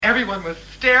Everyone was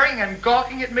staring and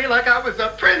gawking at me like I was a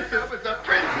princess.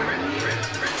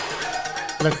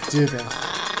 Let's do this.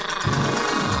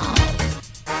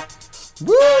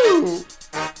 Woo!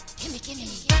 Gimme.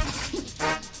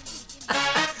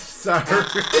 Sorry.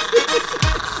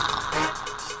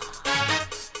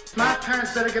 My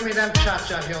parents better give me them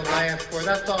cha-cha heels I asked for.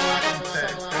 That's all I can say.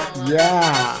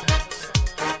 Yeah.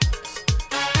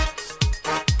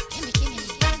 Gimme.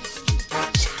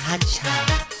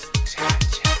 Cha-cha.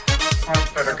 I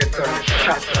better get those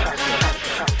cha-cha.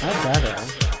 I better.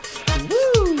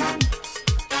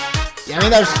 Give me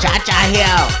those cha-cha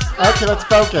heels. Okay, let's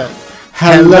focus.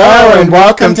 Hello and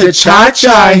welcome to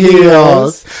Cha-Cha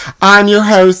Heels. I'm your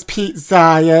host, Pete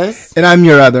Zayas. And I'm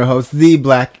your other host, The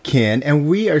Black Kin. And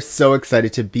we are so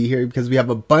excited to be here because we have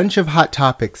a bunch of hot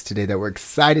topics today that we're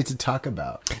excited to talk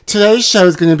about. Today's show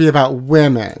is going to be about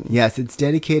women. Yes, it's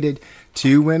dedicated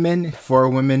to women, for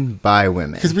women, by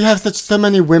women. Because we have so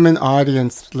many women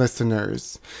audience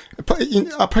listeners.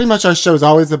 Pretty much our show is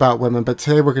always about women, but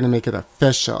today we're going to make it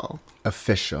official.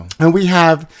 Official. And we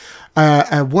have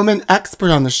a woman expert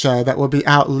on the show that will be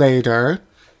out later.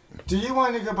 Do you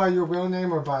want to go by your real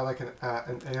name or by like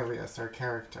an alias or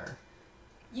character?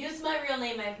 Use my real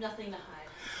name. I have nothing to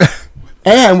hide.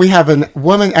 And we have a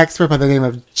woman expert by the name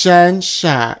of Jen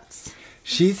Schatz.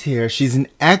 She's here. She's an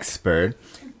expert.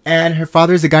 And her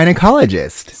father's a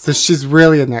gynecologist. So she's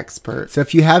really an expert. So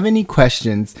if you have any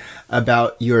questions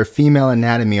about your female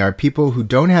anatomy or people who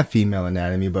don't have female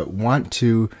anatomy but want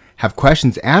to have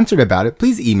questions answered about it,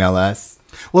 please email us.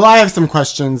 Well, I have some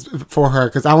questions for her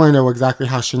because I want to know exactly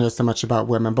how she knows so much about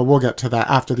women, but we'll get to that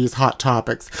after these hot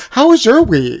topics. How was your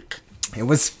week? It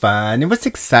was fun. It was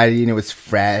exciting. It was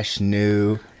fresh,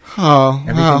 new. Oh,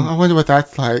 wow. I wonder what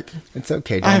that's like. It's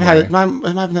okay. I've had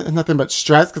nothing but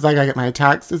stress because I got to get my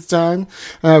taxes done.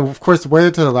 Of course,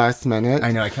 waited till the last minute.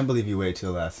 I know. I can't believe you waited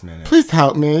till the last minute. Please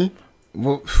help me.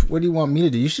 Well, what do you want me to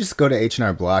do? You should just go to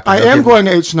H&R Block. I am going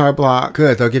to H&R Block.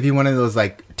 Good. They'll give you one of those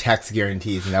like tax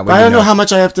guarantees, and that way. But I don't know how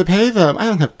much I have to pay them. I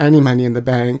don't have any money in the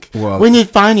bank. Well, we need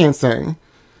financing.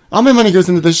 All my money goes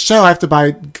into this show. I have to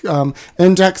buy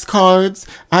index cards.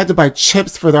 I had to buy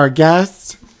chips for our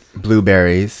guests.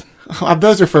 Blueberries.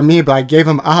 Those are for me, but I gave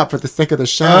them up for the sake of the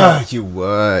show. Oh, you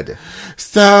would.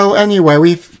 So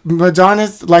anyway,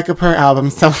 Madonna's Like a Prayer album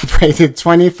celebrated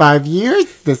 25 years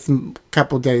this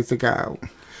couple days ago.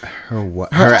 Her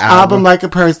album Like a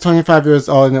Prayer is 25 years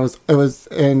old, and it was.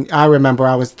 And I remember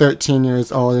I was 13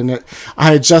 years old, and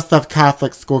I had just left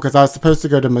Catholic school because I was supposed to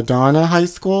go to Madonna High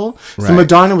School. Right. So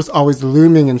Madonna was always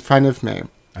looming in front of me.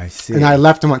 I see. And I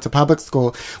left and went to public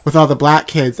school with all the black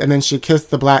kids, and then she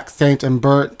kissed the black saint and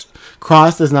burnt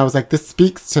crosses, and I was like, this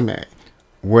speaks to me.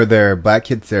 Were there black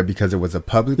kids there because it was a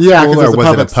public school, or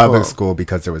was it a public school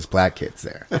because there was black kids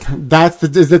there?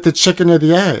 Is it the chicken or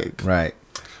the egg? Right.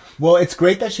 Well, it's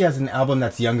great that she has an album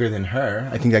that's younger than her.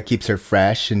 I think that keeps her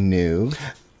fresh and new.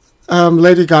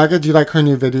 Lady Gaga, do you like her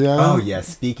new video? Oh, yes.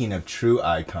 Speaking of true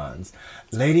icons.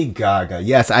 Lady Gaga.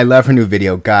 Yes, I love her new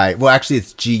video, Guy. Well, actually,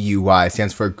 it's GUY.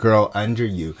 Stands for Girl Under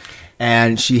You.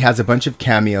 And she has a bunch of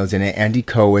cameos in it. Andy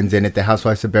Cohen's in it. The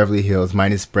Housewives of Beverly Hills,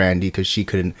 minus Brandy, because she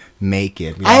couldn't make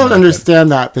it. I don't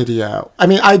understand that video. I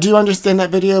mean, I do understand that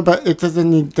video, but she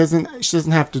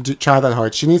doesn't have to try that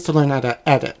hard. She needs to learn how to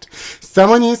edit.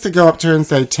 Someone needs to go up to her and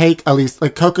say, at least,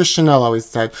 like Coco Chanel always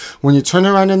said, when you turn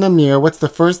around in the mirror, what's the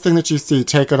first thing that you see?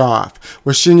 Take it off.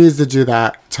 Well, she needs to do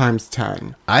that times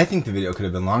 10. I think the video could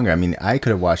have been longer. I mean, I could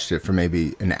have watched it for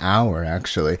maybe an hour,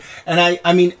 actually. And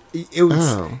I mean, it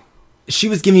was... Oh. She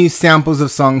was giving you samples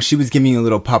of songs. She was giving you a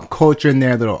little pop culture in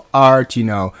there, a little art,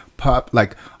 pop,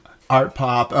 like art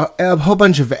pop, a whole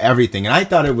bunch of everything. And I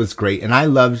thought it was great. And I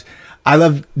loved,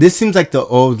 this seems like the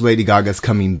old Lady Gaga's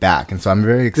coming back. And so I'm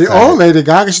very excited. The old Lady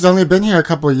Gaga, she's only been here a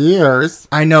couple of years.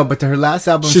 I know, but her last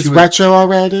album. She's retro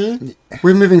already.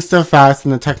 We're moving so fast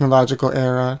in the technological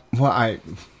era. Well,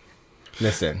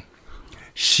 listen,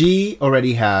 she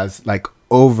already has like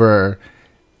over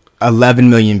 11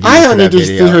 million views. I don't need to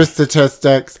see her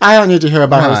statistics. I don't need to hear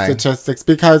about her statistics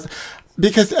because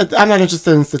I'm not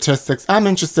interested in statistics. I'm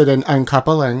interested in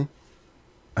uncoupling.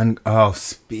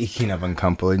 Speaking of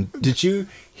uncoupling, did you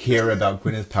hear about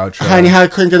Gwyneth Paltrow? Honey, how I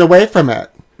couldn't get away from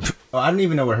it. Oh, I don't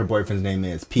even know what her boyfriend's name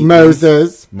is.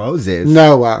 Moses.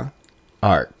 Noah.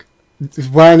 Ark.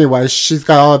 Well, anyway, she's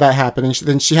got all of that happening.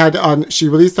 Then she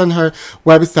released on her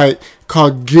website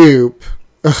called Goop.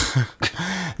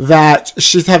 That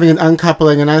she's having an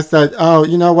uncoupling, and I said, oh,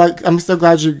 you know what, I'm so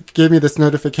glad you gave me this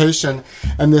notification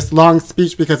and this long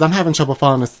speech because I'm having trouble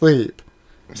falling asleep,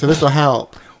 so this will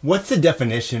help. What's the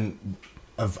definition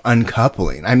of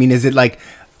uncoupling? I mean, is it like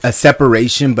a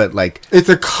separation, but like It's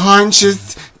a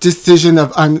conscious decision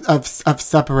of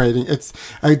separating. It's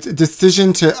a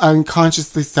decision to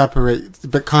unconsciously separate,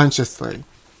 but consciously.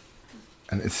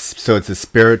 and so it's a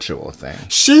spiritual thing.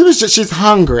 She's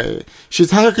hungry.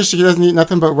 She's hungry because she doesn't eat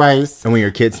nothing but rice. And when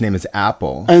your kid's name is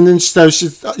Apple, And then so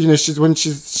she's,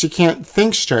 she can't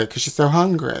think straight because she's so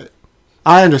hungry.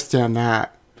 I understand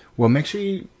that. well, make sure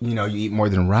you eat more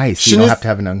than rice. She You don't needs- have to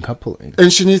have an uncoupling.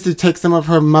 And she needs to take some of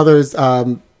her mother's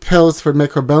pills for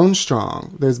make her bones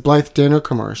strong. There's Blythe dinner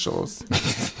commercials.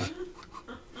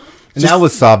 And that will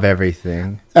solve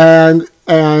everything. And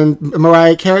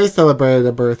Mariah Carey celebrated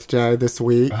a birthday this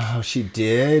week. Oh, she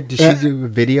did? Did she do a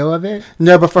video of it?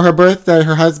 No, but for her birthday,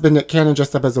 her husband Nick Cannon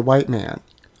dressed up as a white man.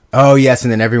 Oh, yes,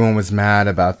 and then everyone was mad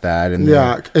about that. And then-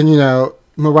 Yeah, and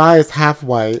Mariah's half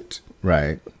white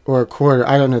right. or a quarter.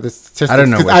 I don't know the statistics. I don't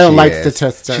know 'cause what I don't she like is.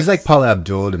 statistics. She's like Paula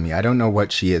Abdul to me. I don't know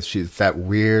what she is. She's that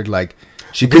weird, like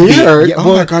she weird. be. Yeah, Oh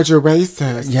well, my God, you're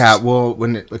racist. yeah. Well,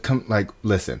 when it comes, like,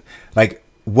 listen, like,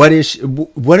 what is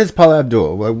what is Paula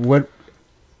Abdul? What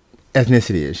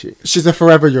ethnicity is she? She's a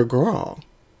forever your girl.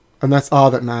 And that's all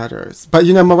that matters. But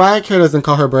Mariah Carey doesn't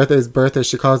call her birthdays birthdays.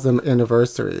 She calls them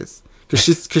anniversaries.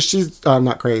 Because she's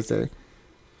not crazy.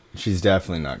 She's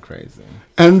definitely not crazy.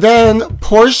 And then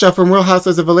Portia from Real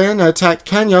Housewives of Atlanta attacked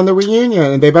Kenya on the reunion.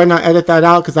 And they better not edit that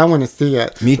out because I want to see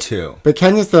it. Me too. But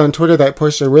Kenya said on Twitter that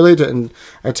Portia really didn't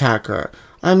attack her.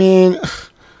 I mean,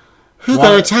 who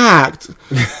got Why? attacked?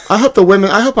 I hope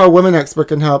our women expert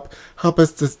can help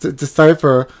us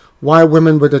decipher why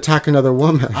women would attack another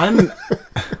woman.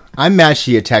 I'm mad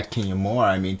she attacked Kenya Moore.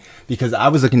 I mean, because I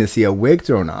was looking to see a wig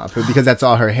thrown off, but because that's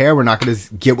all her hair, we're not going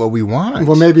to get what we want.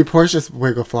 Well, maybe Portia's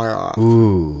wig will fly off.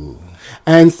 Ooh.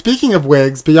 And speaking of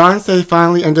wigs, Beyonce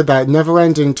finally ended that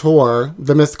never-ending tour,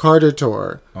 the Miss Carter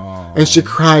tour. Oh. And she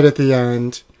cried at the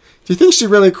end. Do you think she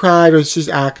really cried or she's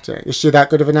acting? Is she that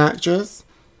good of an actress?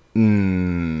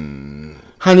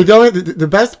 Honey,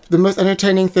 the most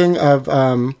entertaining thing of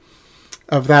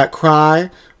that cry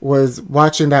was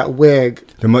watching that wig.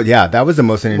 That was the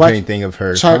most entertaining thing of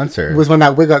her concert. Was when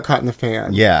that wig got caught in the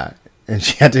fan. Yeah. And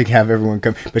she had to have everyone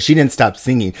come. But she didn't stop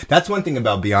singing. That's one thing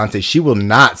about Beyonce. She will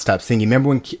not stop singing. Remember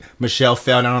when Michelle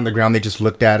fell down on the ground? They just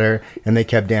looked at her and they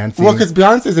kept dancing. Well, because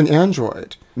Beyonce's an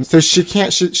android. So she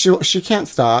can't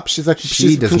stop. She's like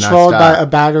she's does not controlled by stop. a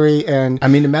battery and I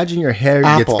mean, imagine your hair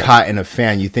Apple. gets caught in a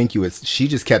fan. You think she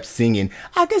just kept singing,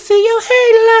 I can see your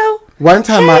halo. One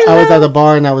time I was at a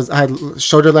bar and I had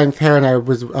shoulder length hair and I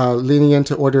was leaning in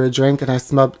to order a drink and I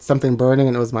smelled something burning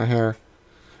and it was my hair.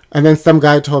 And then some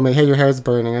guy told me, "Hey, your hair's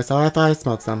burning." I said, "I thought I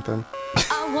smelled something."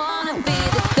 I wanna be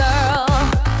the girl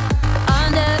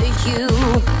under you.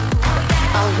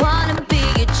 I wanna be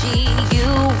a G-U,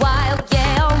 wild,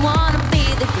 yeah. I wanna be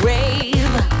the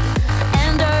grave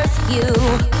and earth you.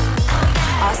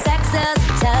 Our sexes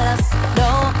tell us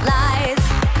no lies.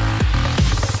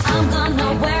 I'm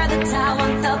gonna wear the tower,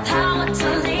 the power to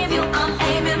leave you. I'm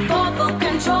aiming for full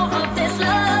control of this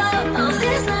love, of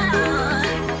this love.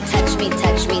 Touch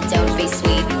me, don't be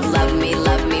sweet. Love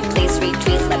me, please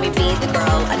retweet. Let me be the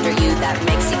girl under you that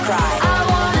makes you cry. I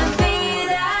wanna be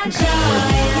that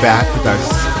giant. Back with our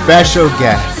special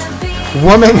guest.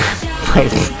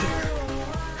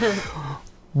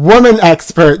 Woman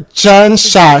expert Jen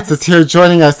Schatz is here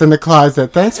joining us in the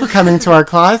closet. Thanks for coming to our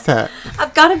closet.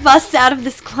 I've got to bust out of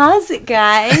this closet,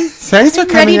 guys. Thanks for I'm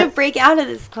coming. ready to break out of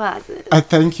this closet.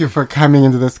 Thank you for coming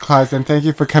into this closet, and thank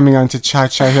you for coming on to Cha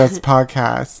Cha Heels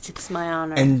podcast. It's my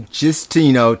honor. And just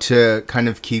to kind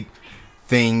of keep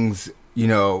things, I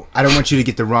don't want you to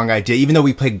get the wrong idea. Even though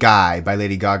we play Guy by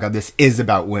Lady Gaga, this is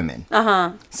about women.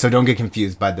 So don't get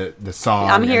confused by the song.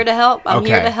 I'm here to help. I'm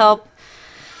here to help.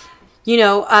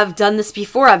 I've done this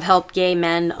before. I've helped gay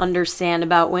men understand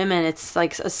about women. It's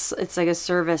like a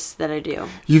service that I do.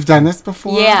 You've done this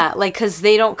before? Yeah, because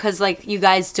you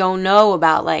guys don't know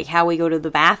about how we go to the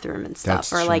bathroom and stuff.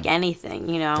 That's Or true. anything,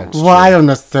 That's Well, I don't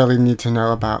necessarily need to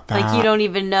know about that. you don't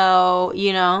even know,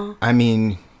 I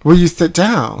mean... Will you sit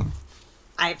down?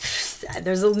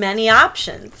 There's many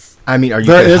options. I mean, you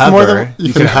There could is hover. more than-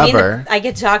 You could hover. I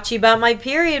could talk to you about my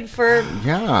period for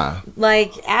Yeah.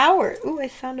 hours. Ooh, I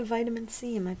found a vitamin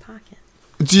C in my pocket.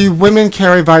 Do women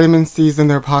carry vitamin C's in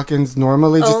their pockets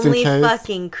normally, just Only in case?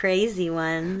 fucking crazy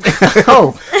ones.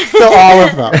 Oh, so all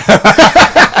of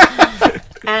them.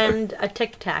 And a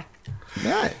Tic Tac.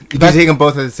 Yeah. You can take them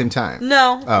both at the same time.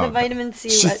 No, Oh. the vitamin C.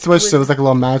 She switched. It was like a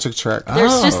little magic trick.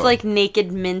 There's just Oh.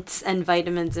 naked mints and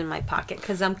vitamins in my pocket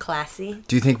because I'm classy.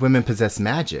 Do you think women possess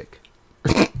magic?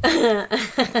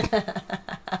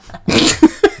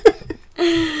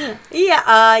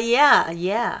 Yeah.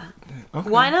 Yeah. Okay.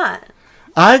 Why not?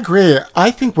 I agree.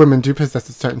 I think women do possess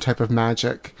a certain type of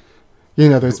magic. You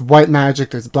know, there's white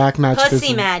magic, there's black magic. Pussy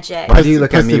there's, magic. Why do you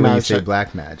look at Pussy me when you say magic.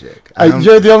 black magic? I don't-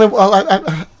 You're the only. Well,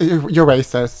 you're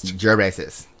racist. You're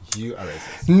racist. You are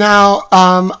racist. Now,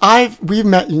 we've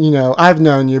met. You know, I've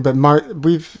known you, but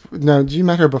we've known you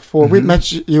met her before. Mm-hmm. We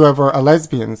met you over a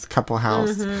lesbians couple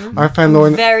house. Our friend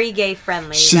Lauren. Very gay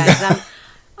friendly, you She's- guys.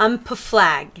 I'm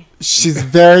flag. She's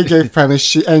very gay friendly.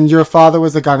 And your father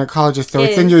was a gynecologist, so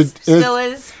it's in your. Still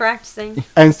is practicing.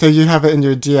 And so you have it in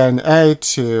your DNA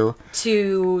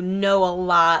To know a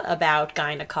lot about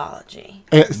gynecology.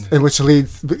 and which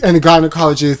leads, and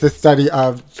gynecology is the study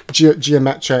of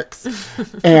geometrics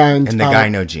and And the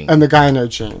gyno gene. and the gyno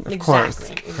gene, of course,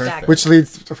 Exactly. which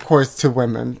leads, of course, to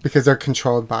women because they're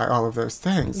controlled by all of those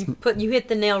things. You hit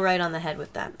the nail right on the head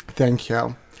with that. Thank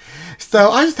you.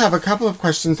 So I just have a couple of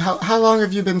questions. How long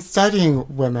have you been studying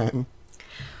women?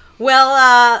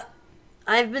 Well,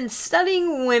 I've been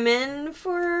studying women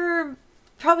for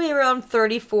probably around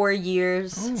 34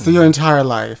 years. So your entire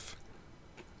life.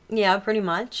 Yeah, pretty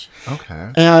much.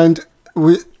 Okay. And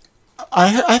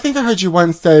I think I heard you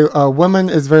once say a woman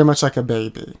is very much like a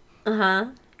baby.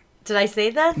 Did I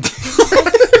say that?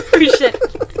 Oh, shit.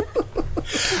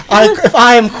 If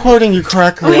I am quoting you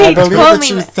correctly, I Wait, believe quote that me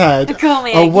you then. said Quote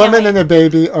me, I a can't woman wait. and a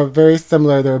baby are very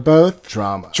similar. They're both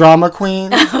Drama.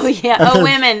 queens. Oh, yeah. Oh,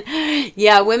 women.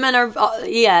 Yeah, women are,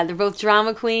 they're both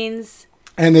drama queens.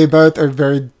 And they both are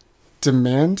very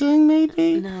demanding,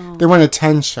 maybe? No. They want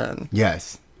attention.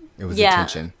 Yes. It was Yeah.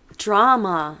 attention.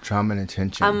 Drama. Trauma and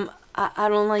attention. I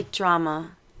don't like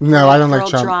drama. No, I don't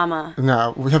like Girl drama.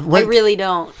 No. I really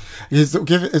don't. Is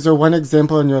there one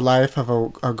example in your life of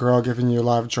a girl giving you a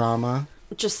lot of drama?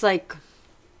 Just like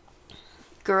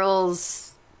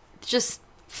girls, just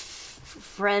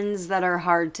friends that are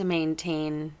hard to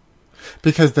maintain.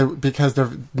 Because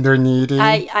they're needy?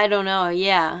 I don't know.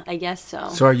 Yeah, I guess so.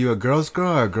 So are you a girl's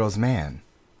girl or a girl's man?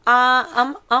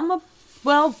 I'm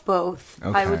both. I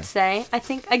Okay. would say. I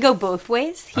think I go both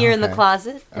ways here in the Okay.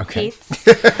 closet. Okay.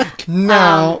 Pete's.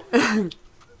 Now,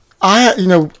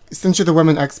 since you're the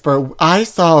women expert, I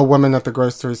saw a woman at the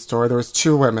grocery store. There was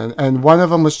two women, and one of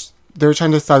them they were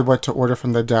trying to decide what to order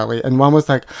from the deli, and one was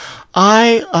like,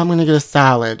 I'm going to get a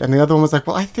salad, and the other one was like,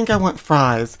 well, I think I want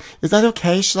fries. Is that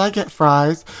okay? Should I get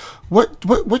fries? What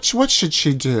should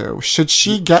she do? Should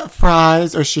she get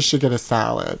fries or she should get a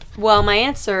salad? Well, my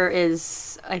answer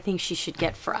is I think she should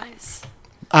get fries.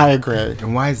 I agree.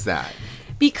 And why is that?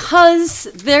 Because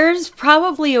there's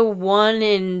probably a 1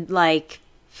 in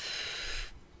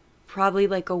probably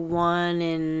like a 1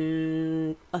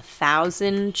 in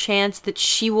 1,000 chance that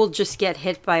she will just get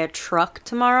hit by a truck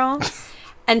tomorrow.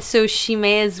 And so she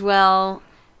may as well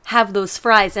have those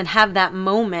fries and have that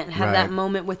moment, that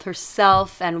moment with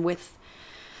herself and with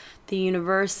the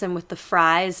universe and with the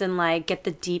fries and get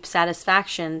the deep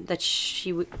satisfaction that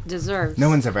she deserves. No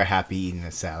one's ever happy eating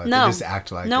a salad. No, They just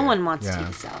act like no it. one wants to Yeah. eat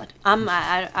a salad.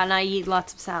 I eat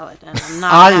lots of salad, and I'm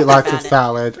not. I happy eat lots of about it.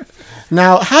 salad.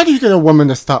 Now, how do you get a woman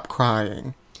to stop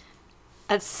crying?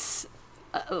 That's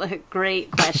a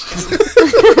great question.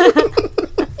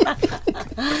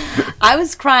 I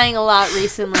was crying a lot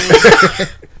recently.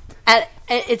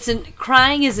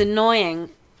 Crying is annoying,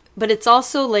 but it's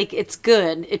also it's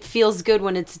good. It feels good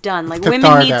when it's done. It's Women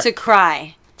need cathartic. to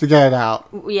cry. To get it out.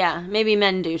 Yeah, maybe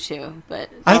men do too, but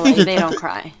I think they don't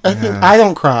cry I think I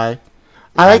don't cry.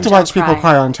 I like to don't watch people cry.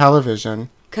 cry on television.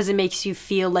 because it makes you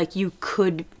feel like you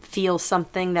could feel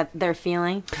something that they're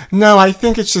feeling. No, I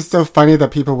think it's just so funny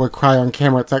that people would cry on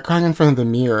camera. It's like crying in front of the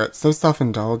mirror. It's so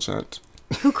self-indulgent.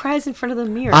 Who cries in front of the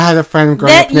mirror? I had a friend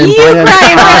growing That up named you Brandon.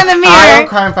 cry in front of the mirror. I don't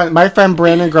cry in front. My friend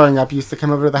Brandon growing up used to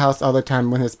come over to the house all the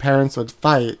time when his parents would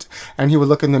fight, and he would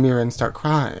look in the mirror and start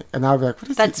crying. And I would be like,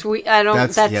 "What is That's he?" weird. I don't.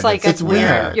 That's- That's, yeah, like that's- it's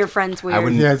weird. Your friend's weird. I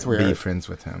wouldn't Yeah, it's be weird. friends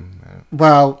with him.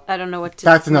 Well, I don't know what to.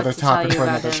 that's what another to tell topic you for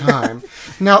about another him. time.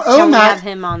 Now, Can we Mac- have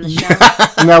him on the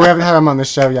show? No, we haven't had him on the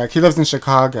show yet. He lives in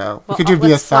Chicago. We Well, could do via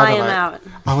let's fly him satellite. out.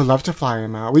 I would love to fly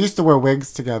him out. We used to wear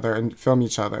wigs together and film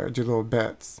each other, do little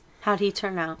bits. How'd he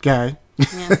turn out? Gay.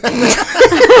 Yeah.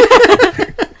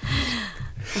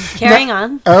 Carrying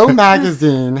on. O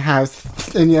Magazine has,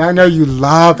 and I know you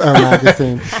love O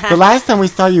Magazine. The last time we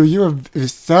saw you, you were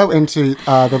so into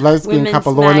the lesbian Women's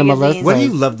couple Lauren and magazine. Melissa. What do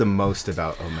you love the most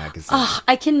about O Magazine?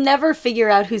 I can never figure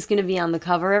out who's going to be on the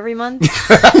cover every month.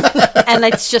 And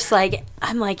it's just like,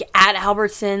 I'm like at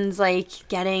Albertsons, like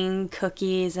getting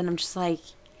cookies, and I'm just like,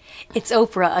 it's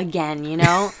Oprah again, you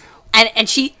know? And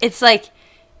it's like,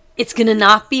 it's going to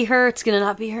not be her. It's going to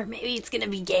not be her. Maybe it's going to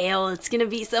be Gail. It's going to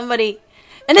be somebody.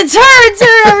 And it's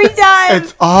her every time.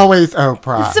 It's always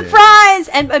Oprah. Surprise!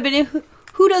 And but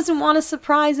who who doesn't want to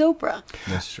surprise Oprah?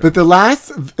 That's true. But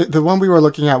the one we were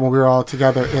looking at when we were all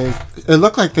together it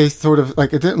looked like they sort of,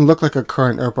 like, it didn't look like a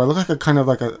current Oprah. It looked like a kind of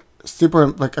like a super,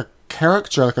 like a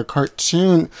character, like a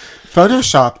cartoon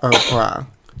Photoshop Oprah.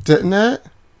 Didn't it?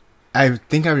 I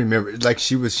think I remember, like,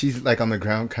 she's like on the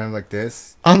ground, kind of like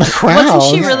this. On the ground. Wasn't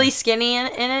she really skinny in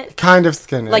it? Kind of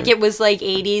skinny. Like it was like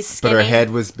 80s skinny. But her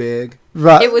head was big.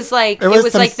 Right. It was like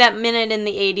some- like that minute in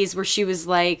the 80s where she was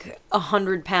like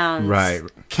 100 pounds. Right.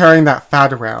 carrying that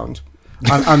fat around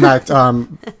on that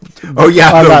Oh,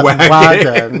 yeah, on the that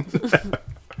wagon. wagon.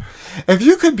 If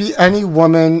you could be any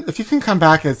woman, if you can come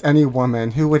back as any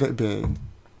woman, who would it be?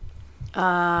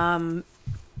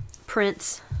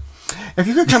 Prince. If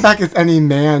you could come back as any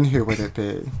man, who would it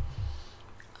be?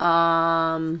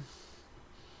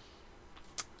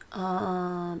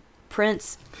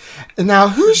 Prince. Now,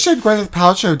 who should Gwyneth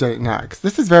Paltrow date next?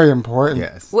 This is very important.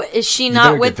 Yes. What is she You not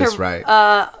better with get her this right.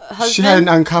 husband? She had an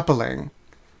uncoupling.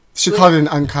 She called it an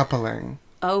uncoupling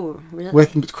Oh, really?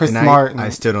 with Chris And Martin. I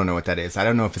still don't know what that is. I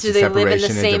don't know if it's Do a they live in the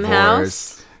separation same and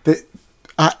divorce. house?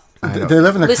 They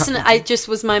live in a Listen, I just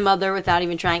was my mother without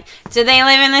even trying. Do they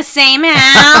live in the same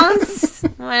house?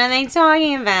 What are they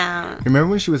talking about? Remember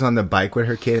when she was on the bike with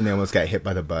her kid and they almost got hit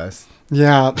by the bus?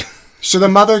 Yeah. Should a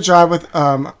mother drive with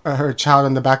her child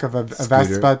in the back of a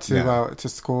Vespa Yeah. to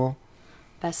school?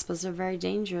 Vespas are very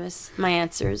dangerous. My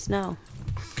answer is no.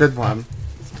 Good one.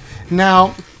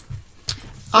 Now,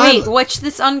 Wait, what's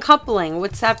this uncoupling?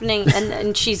 What's happening?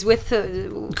 And she's with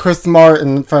the... Chris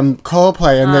Martin from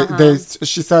Coldplay, and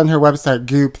she said on her website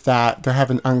Goop that they're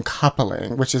having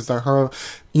uncoupling, which is her,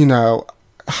 fancy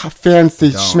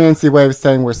schmancy way of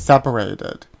saying we're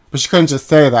separated. But she couldn't just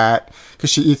say that because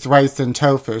she eats rice and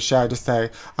tofu. She had to say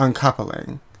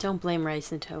uncoupling. Don't blame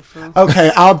rice and tofu. Okay,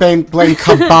 I'll blame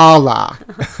Kabbalah.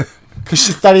 Because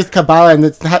she studies Kabbalah,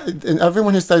 and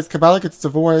everyone who studies Kabbalah gets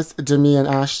divorced. Demi and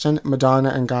Ashton, Madonna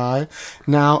and Guy.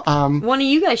 Now, One of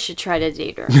you guys should try to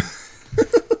date her.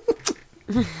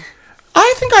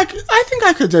 I think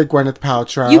I could date Gwyneth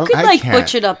Paltrow. You could I like can't.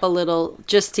 butch it up a little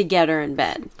just to get her in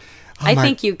bed. I my-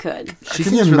 think you could. She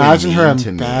Can you seems really imagine her mean in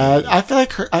to me. bed? I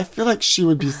feel like she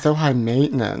would be so high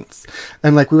maintenance,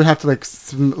 and like we would have to like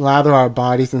lather our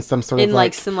bodies in some sort In of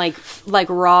like some like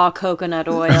raw coconut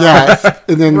oil. yes,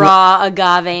 and then Raw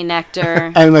agave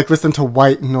nectar. and like listen to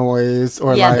white noise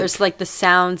or Yeah, like there's like the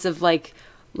sounds of like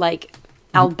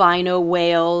albino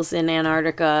whales in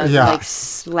Antarctica, Yeah.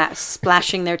 like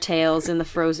splashing their tails in the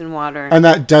frozen water. and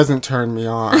that doesn't turn me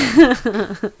on.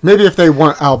 Maybe if they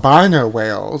want albino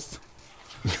whales.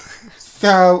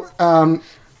 So,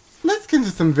 let's get into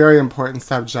some very important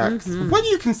subjects. Mm-hmm. What do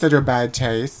you consider bad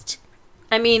taste?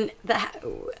 I mean,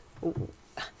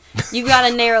 you got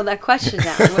to narrow that question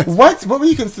down. What's What would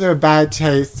you consider bad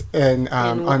taste in what?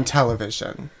 on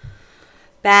television?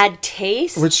 bad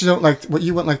taste? Which you don't like, what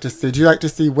you wouldn't like to see? Do you like to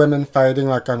see women fighting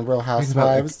like on Real About, like,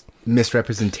 Housewives?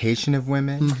 misrepresentation of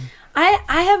women.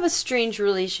 I have a strange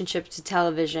relationship to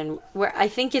television where I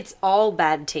think it's all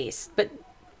bad taste, but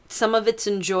some of it's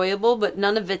enjoyable, but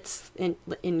none of it's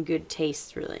in good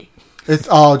taste, really. It's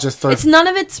all just sort It's of, none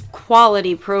of it's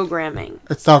quality programming.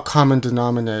 it's all common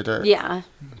denominator. Yeah,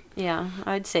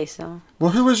 I'd say so.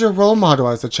 Well, who was your role model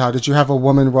as a child? Did you have a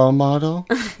woman role model?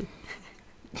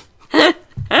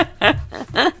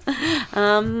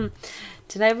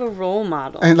 Did I have a role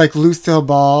model? And like Lucille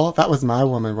Ball, that was my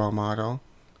woman role model.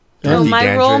 No, Andy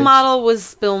my role Dandridge. model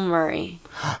was Bill Murray.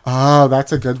 Oh,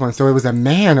 that's a good one. So it was a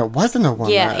man, it wasn't a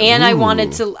woman. Yeah, and I Ooh.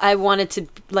 wanted to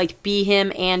like be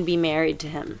him and be married to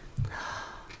him.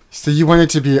 So you wanted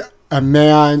to be a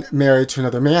man married to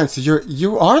another man. So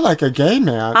you are like a gay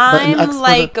man. but an I'm expert-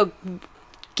 like a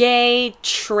gay,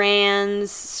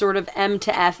 trans, sort of M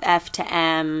to F, F to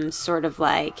M, sort of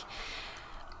like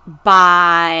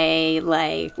bi,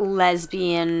 like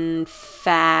lesbian,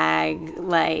 fag,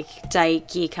 like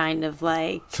dykey kind of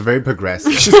like. So very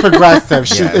progressive. She's progressive.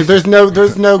 Yeah. There's no I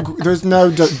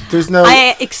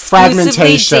exclusively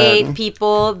fragmentation. date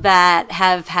people that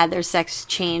have had their sex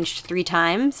changed 3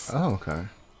 times. Oh, okay.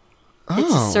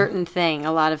 It's a Oh. certain thing.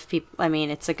 A lot of people, I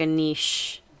mean, it's like a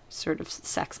niche sort of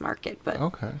sex market, but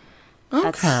Okay.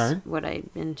 that's Okay. what I'm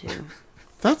into.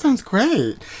 That sounds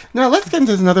great. Now let's get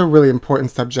into another really important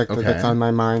subject Okay. that's on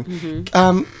my mind.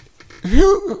 Mm-hmm.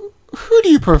 Who do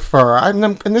you prefer?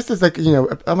 And this is like, I'm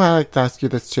gonna like to ask you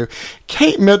this too.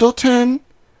 Kate Middleton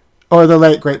or the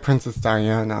late great Princess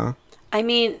Diana? I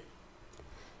mean,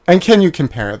 And can you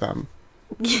compare them?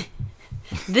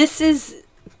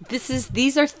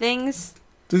 these are things.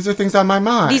 These are things on my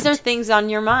mind. These are things on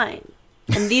your mind.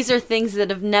 And these are things that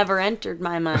have never entered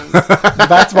my mind.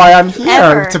 That's why I'm here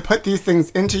Ever. to put these things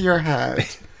into your head.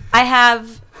 I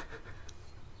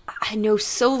know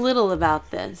so little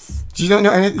about this. You don't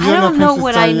know anything. I don't know Princess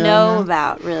what I know Diana?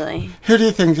 about, really. Who do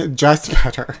you think dressed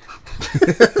better?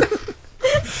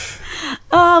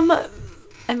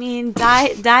 I mean,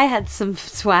 Di had some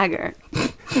swagger.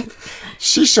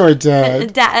 She sure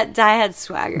did. Di had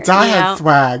swagger. Di you had know?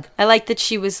 swag. I like that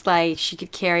she was like, she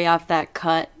could carry off that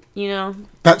cut, you know?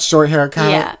 That short haircut.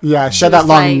 Yeah. Yeah, she She had that was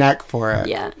long like- neck for it.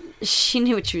 Yeah. She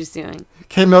knew what she was doing.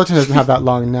 Kate Middleton doesn't have that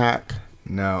long neck.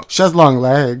 No, She has long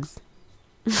legs.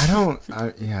 I don't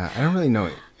really know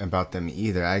about them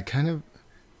either. I kind of.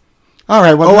 All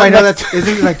right. Well, Oh, I know let's- that.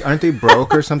 Isn't it like, aren't they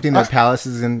broke or something? Their palace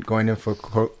isn't going to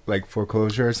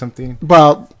foreclosure or something.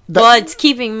 Well, Well, it's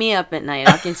keeping me up at night,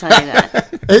 I can tell you that.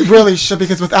 it really should,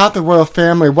 because without the royal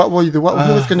family, what will you do?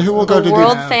 Who will go The to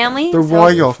world the family? the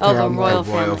royal Oh, the family? royal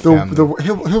The royal family. family.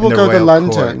 who will And the go to royal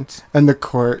London court. and the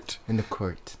court? In the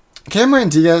court. Cameron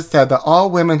Diaz said that all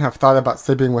women have thought about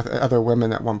sleeping with other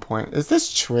women at one point. Is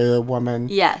this true, woman?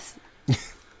 Yes.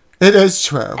 It is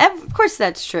true. Of course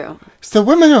that's true. So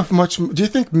women are much. Do you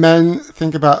think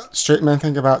straight men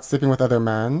think about sleeping with other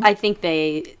men? I think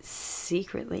they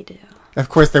secretly do. Of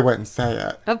course, they wouldn't say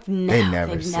it. Oh, no, They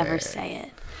never they'd say never it. say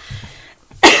it.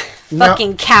 No,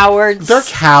 Fucking cowards. they're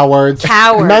cowards.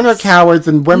 Cowards. Men are cowards,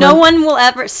 and women. No one will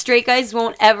ever, straight guys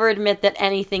won't ever admit that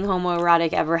anything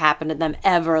homoerotic ever happened to them,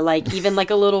 ever. Like, even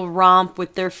like a little romp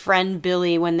with their friend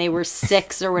Billy when they were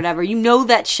 6 or whatever. You know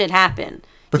that shit happened.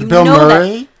 With You Bill know that-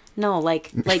 Murray. No,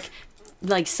 like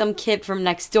some kid from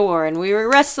next door, and we were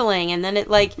wrestling, and then it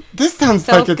like This sounds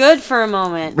felt like it's good for a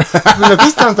moment. No,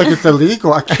 this sounds like it's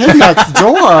illegal. A kid next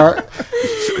door.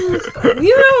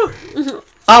 You know?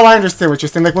 Oh, I understand what you're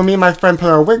saying. Like when me and my friend put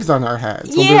our wigs on our heads.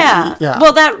 When we- Yeah. yeah.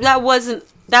 Well, that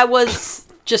was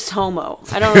just homo.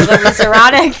 I don't know if that was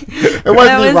erotic. It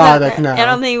wasn't erotic, no. I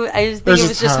don't think. I just think was it was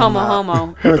just just homo.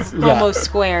 homo. It was- yeah. Homo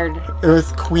squared. It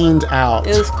was queened out.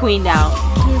 It was queened out.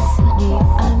 Kiss me,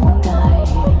 I'm dying.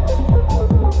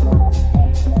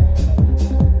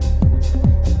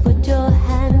 Put your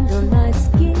hand on my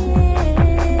skin.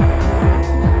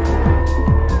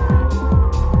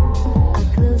 I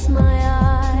close my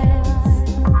eyes.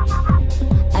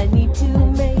 I need to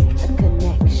make a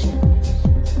connection.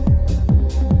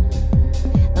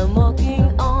 I'm walking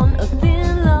on a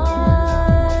thin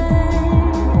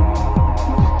line.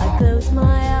 I close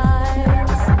my eyes.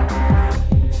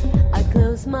 I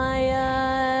close my eyes.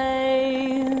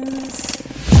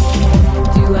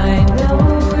 Do I know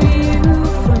you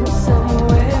from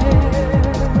somewhere?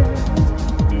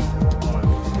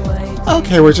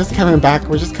 Okay, we're just coming back.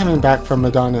 We're just coming back from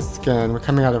Madonna's skin. We're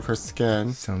coming out of her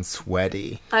skin. Sounds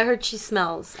sweaty. I heard she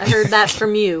smells. I heard that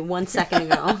from you 1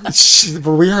 second ago.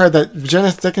 But we heard that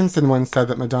Janice Dickinson once said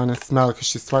that Madonna smelled because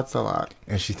she sweats a lot.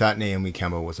 And she thought Naomi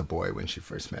Campbell was a boy when she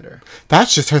first met her.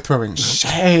 That's just her throwing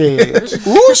shade.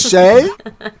 Ooh, shade.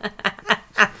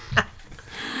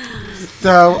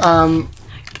 So,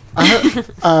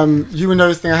 you were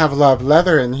noticing I have a lot of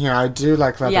leather in here. I do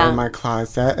like leather Yeah. in my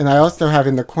closet, and I also have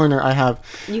in the corner. I have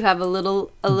You have a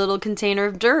little container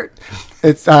of dirt.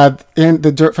 it's in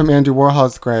the dirt from Andy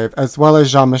Warhol's grave, as well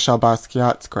as Jean-Michel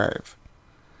Basquiat's grave.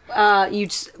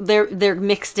 They're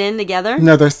mixed in together.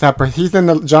 No, they're separate.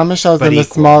 Jean-Michel's But in the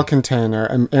equal. small container,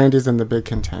 and Andy's in the big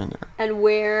container. And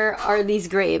where are these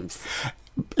graves?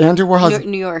 Andy Warhol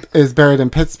New York. is buried in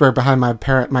Pittsburgh behind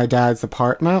my dad's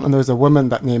apartment, and there's a woman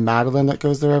named Madeline that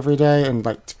goes there every day and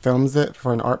like films it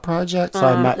for an art project. So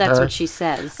I met That's her. what she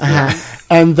says.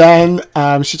 And then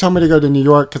she told me to go to New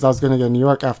York because I was going to go to New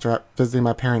York after visiting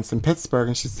my parents in Pittsburgh,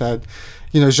 and she said,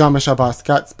 Jean-Michel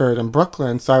Basquiat's buried in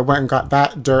Brooklyn. So I went and got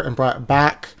that dirt and brought it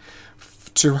back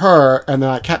to her, and then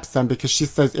I kept some because she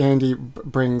says Andy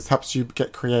helps you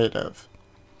get creative.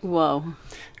 Whoa.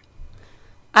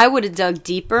 I would have dug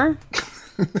deeper.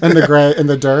 In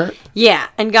the dirt, Yeah,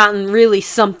 and gotten really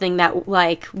something that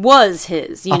like was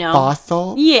his, you a know.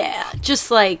 fossil, Yeah, just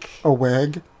like a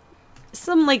wig.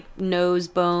 some like nose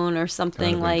bone or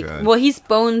something That'd be like. good. Well, he's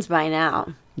bones by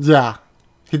now. Yeah,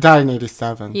 he died in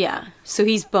 '87. Yeah, so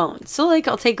he's bones. So like,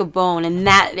 I'll take a bone, and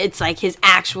that it's like his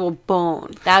actual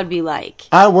bone. That would be like.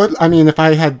 I would. I mean, if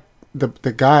I had the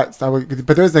guts, I would.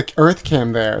 But there's like Earth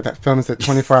Cam there that films it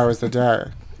 24 hours a day.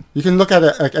 You can look at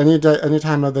it like any day, any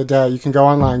time of the day. You can go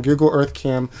online, Google Earth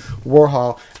Cam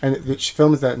Warhol, and it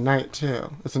films at night too.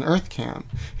 It's an Earth Cam.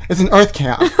 It's an Earth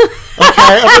Cam.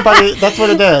 Okay, everybody, that's what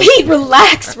it is. Pete,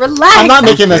 relax. I'm not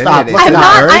making this up. It's Look I'm it an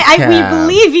not. up. Earth We Cam.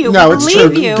 believe you. No, we it's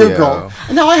believe true. you. Google.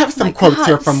 No, I have some My quotes God,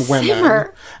 here from women,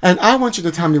 simmer. and I want you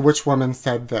to tell me which woman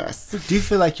said this. Do you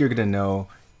feel like you're going to know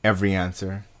every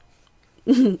answer?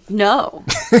 No.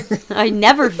 I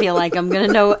never feel like I'm going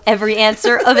to know every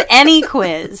answer of any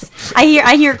quiz.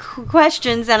 I hear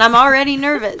questions and I'm already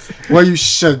nervous. Well, you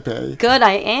should be. Good,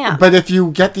 I am. But if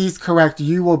you get these correct,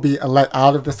 you will be let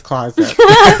out of this closet.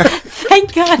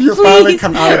 Thank God. You please. finally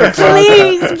come out of the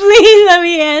closet. Please let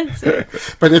me answer.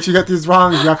 But if you get these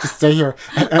wrong, you have to stay here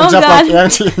and end Oh, up God. like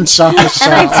Auntie and Jean Michel.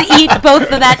 And I have to eat both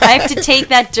of that. I have to take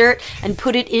that dirt and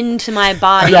put it into my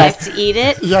body. Yes. I have to eat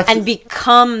it You have to- and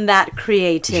become that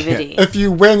creativity. If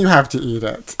you win, you have to eat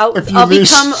it. I'll If you lose-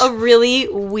 become a really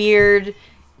weird,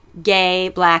 gay,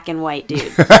 black and white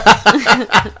dude.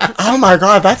 Oh my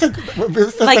God, that's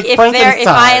Like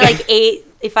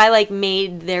if I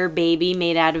made their baby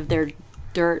made out of their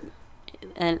dirt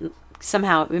and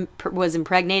somehow was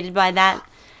impregnated by that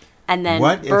and then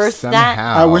What if birthed somehow that.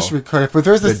 I wish we could. But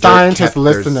there's the a dirt scientist kept their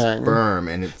listening. sperm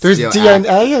and it's There's still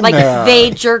DNA in Like there.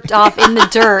 they jerked off in the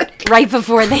dirt right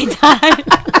before they died.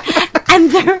 And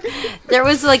there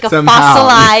was like a Somehow.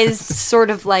 fossilized sort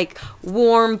of like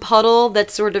warm puddle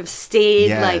that sort of stayed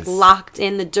Yes. like locked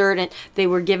in the dirt, and they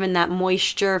were given that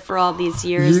moisture for all these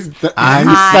years. You Hi.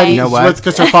 study You know what?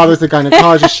 because her father's a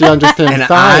gynecologist. She understands And I'm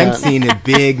science. seeing a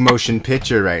big motion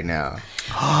picture right now.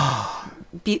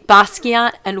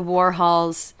 Basquiat and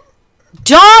Warhol's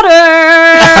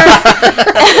daughter.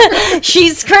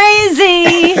 She's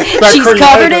crazy. She's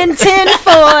covered in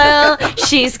tinfoil.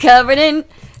 She's covered in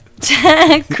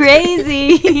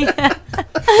crazy.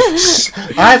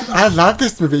 I love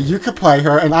this movie. You could play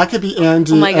her, and I could be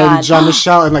Andy my and God. Jean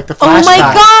Michel in like the Oh flashback. my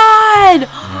God!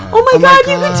 Oh my Oh my God!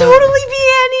 You God. could totally be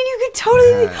Annie. And you could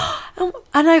totally be.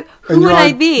 And who And would you're I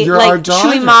our- be? you're our Like, should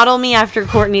we daughter. model me after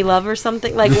Courtney Love or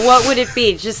something? Like, what would it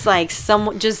be? Just like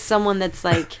someone that's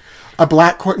like. A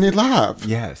black Courtney Love.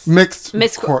 Yes. Mixed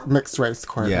Mixed- race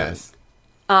Courtney. Yes.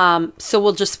 So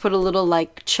we'll just put a little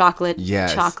like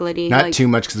Yes. chocolatey. Not like, too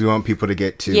much because we want people to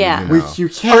get too. Yeah. You know. You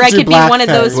can't Or I do could be one of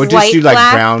blackface. those We'll just white do like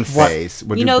black- brown face.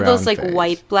 We'll you do know brown those like face.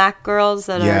 white black girls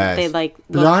that Yes. are they like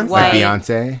look Beyonce? white. Like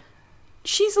Beyonce.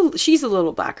 She's a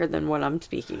little blacker than what I'm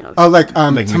speaking of. Oh, like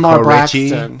Like Tamar Nicole Richie?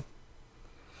 Braxton.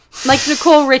 Like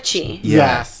Nicole Richie.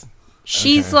 Yes.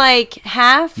 She's Okay. like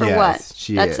half or Yes, what?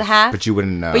 she That's is. a half. But you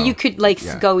wouldn't know. But you could like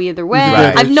Yeah. go either way.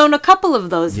 Right. I've known a couple of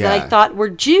those that I Yeah. thought were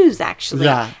Jews actually.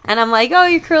 Yeah. And I'm like, oh,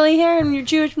 you're curly hair and you're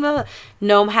Jewish. Blah, blah.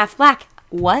 No, I'm half black.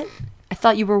 What? I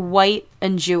thought you were white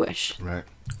and Jewish. Right.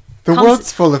 The Comes-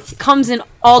 world's full of. Comes in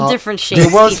all different shapes.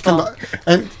 The world's people. full of.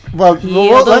 And, well,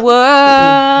 Heal the let-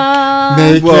 world.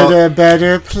 make Well- it a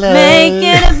better place. Make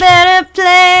it a better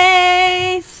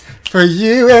place. for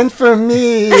you and for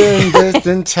me and this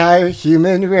entire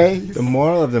human race. The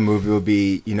moral of the movie will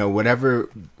be, whatever,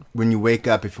 when you wake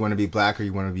up, if you want to be black or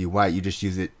you want to be white, you just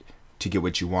use it to get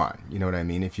what you want. You know what I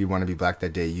mean? If you want to be black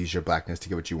that day, use your blackness to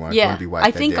get what you want. If you Yeah. want to be white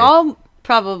I that think day, all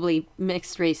probably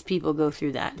mixed race people go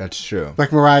through that. That's true.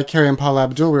 Like Mariah Carey and Paula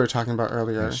Abdul we were talking about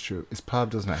earlier. That's true. Paula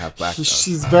Abdul's not half black, though.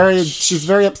 She's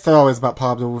very upset always about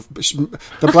Paula Abdul.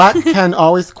 The black Ken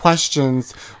always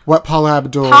questions what Paula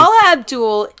Abdul Paula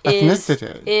Abdul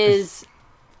ethnicity is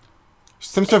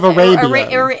some sort of Arabian,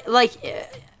 like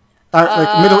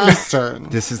Middle Eastern,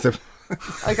 This is the...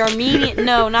 like Armenian.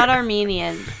 No, not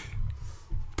Armenian.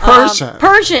 Persian.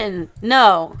 Persian.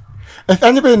 No, If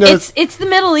anybody knows, it's the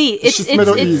Middle East. It's she's it's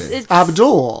Middle it's, East. it's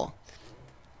Abdul.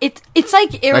 it's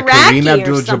like Like Iraqi Kareem or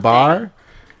Abdul-Jabbar?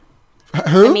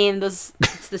 something. Who? I mean, it's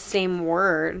the same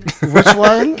word. Which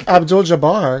one? Abdul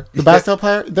Jabbar, the basketball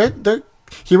player.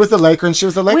 He was a Laker and she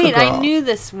was a Laker Wait, girl. I knew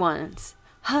this once.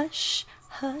 Hush,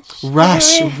 hush.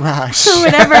 Rush, hey. rush.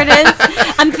 Whatever it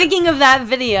is. I'm thinking of that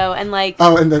video and like,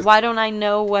 Oh, and the- why don't I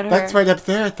know what her... That's right up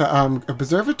there at the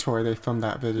observatory. They filmed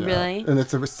that video. Really? And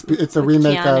it's a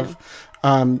remake Keanu.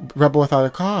 of Rebel Without a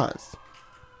Cause.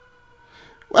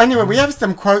 Well, anyway, we have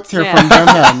some quotes here from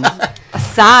women.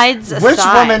 Asides. Which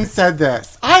woman said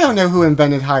this? I don't know who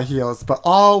invented high heels, but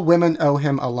all women owe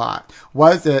him a lot.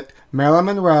 Was it Marilyn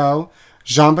Monroe,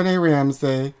 Jean-Benet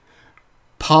Ramsey,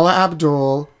 Paula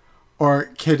Abdul, or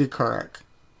Katie Couric?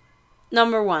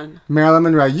 Number one. Marilyn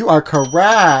Monroe, you are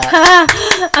correct.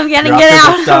 I'm gonna You're get off to a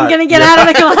out. good start. I'm gonna get out of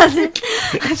the closet.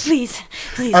 Please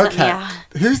let me Okay. out.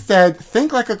 Who said,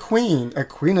 think like a queen. A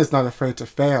queen is not afraid to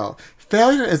fail.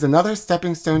 Failure is another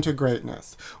stepping stone to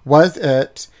greatness. Was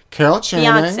it Carol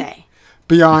Channing?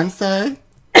 Beyonce?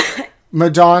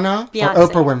 Madonna? Beyonce. Or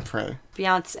Oprah Winfrey?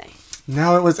 Beyonce.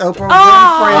 No, it was Oprah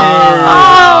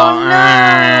Oh Winfrey.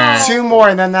 no! Two more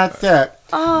and then that's it.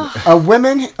 A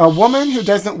woman who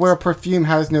doesn't wear perfume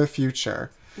has no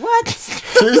future. What?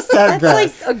 Who said That's like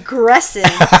this? aggressive.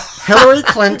 Hillary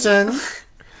Clinton,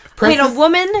 Wait, a Princess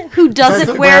woman who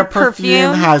doesn't wear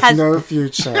perfume has no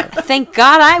future. Thank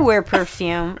God I wear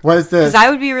perfume. Was this Because I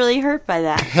would be really hurt by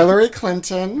that. Hillary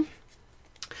Clinton,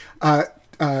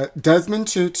 Desmond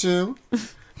Tutu,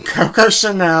 Coco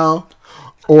Chanel,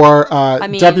 or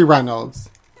mean- Debbie Reynolds?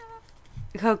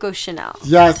 Coco Chanel.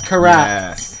 Yes, correct.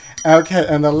 Yes. Okay,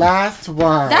 and the last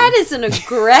one. That is an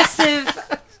aggressive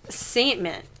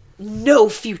statement. No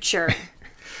future.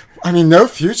 I mean, no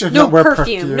future if you No don't wear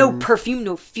perfume. No perfume,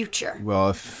 no future.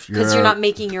 Well, if you're, Because you're not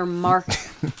making your mark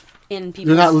in people.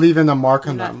 You're not leaving a mark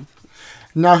on not- them.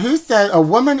 Now, who said a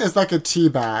woman is like a tea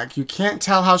bag? You can't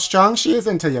tell how strong she is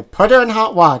until you put her in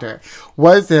hot water.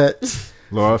 Was it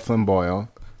Laura Flynn Boyle.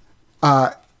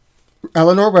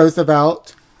 Eleanor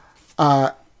Roosevelt,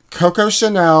 Coco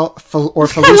Chanel, or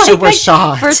Felicia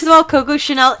Rashad? First of all, Coco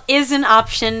Chanel is an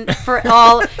option for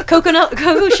all.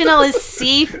 Coco Chanel is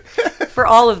C for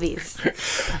all of these.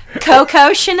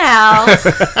 Coco Chanel,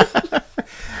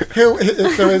 So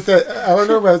is it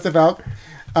Eleanor Roosevelt,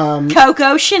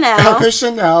 Coco Chanel, Coco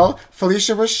Chanel,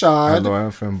 Felicia Rashad,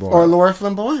 Laura Flynn Boyle. or Laura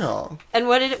Flynn Boyle? and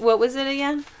what was it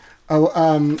again? Oh,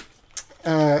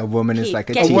 A woman is like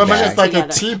a Get a tea woman bag. is like a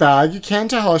Together. tea bag. You can't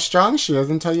tell how strong she is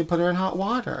until you put her in hot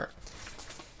water.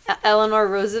 Eleanor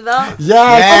Roosevelt.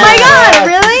 Yes. Oh my God,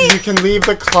 really? You can leave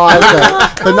the closet,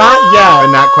 but not yet.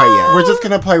 But not quite yet. We're just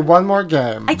gonna play one more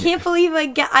game. I can't believe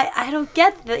I don't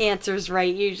get the answers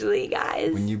right usually,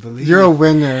 guys. When you believe. You're a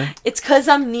winner. It's because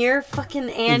I'm near fucking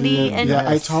Andy and Yeah,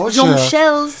 I told you.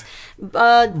 Jean-Michel's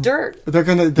dirt.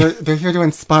 They're here to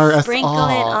inspire us Sprinkle all.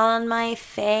 it on my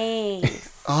face.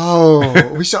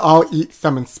 Oh, we should all eat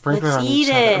some and sprinkle Let's it on eat each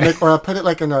other. it. Like, or I'll put it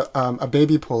like in a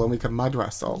baby pool and we could mud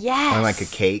wrestle. Yes. On like a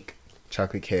cake,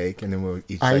 chocolate cake, and then we'll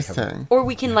each like have a- Icing. Or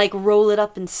we can like roll it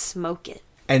up and smoke it.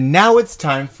 And now it's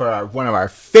time for one of our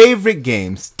favorite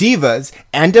games, Divas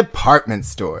and Department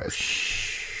Stores.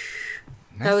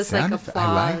 That was like sound applause. effect.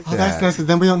 I like Oh, that's that. nice because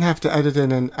then we don't have to edit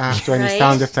in and after any Right?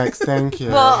 sound effects. Thank you.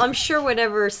 Well, I'm sure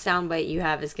whatever soundbite you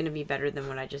have is going to be better than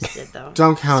what I just did, though.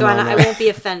 Don't count so on I it. won't be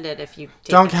offended if you take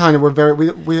Don't it. count it.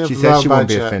 We have She low said she won't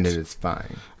be budget. offended. It's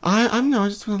fine. I'm no. I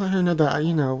just want to let her know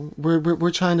that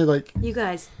we're trying to like You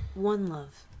guys, one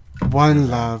love. one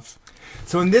love.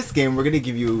 So in this game, we're going to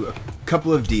give you a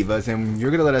couple of divas, and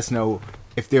you're going to let us know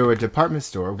if they were a department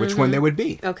store, which one they would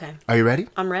be. Okay, Are you ready?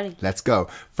 I'm ready. Let's go.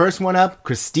 First one up,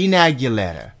 Christina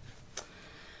Aguilera.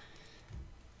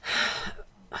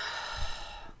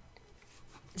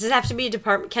 Does it have to be a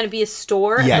department? Can it be a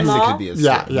store? Yes, at the it mall? could be a store.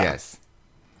 Yeah, yeah. Yes.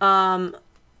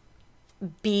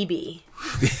 BB.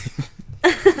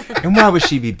 And why would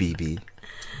she be BB?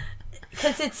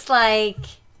 Because it's like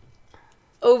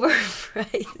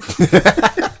overpriced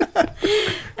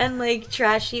and like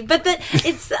trashy. But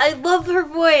I love her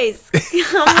voice.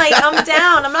 I'm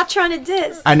down. I'm not trying to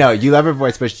diss. I know, you love her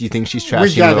voice, but you think she's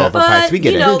trashy get and a little it. overpriced. But We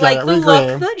get you it. know, We get like it. the We look,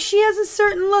 agree. that she has a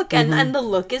certain look, and the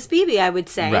look is BB. I would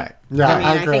say. Right. Yeah, I mean,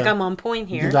 I I agree. think I'm on point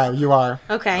here. Yeah, you are.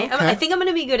 Okay. I think I'm going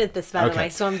to be good at this, by the way.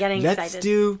 So I'm getting Let's excited.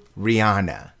 do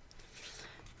Rihanna.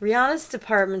 Rihanna's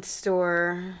department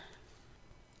store,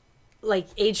 like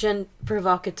agent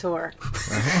provocateur,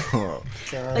 Oh,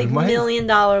 like $1 What? million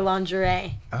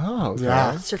lingerie. oh okay.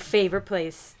 Yeah. It's her favorite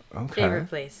place. Okay. Favorite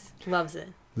place. Loves it.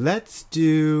 Let's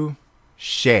do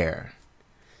Cher.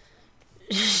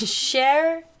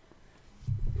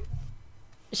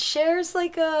 Cher's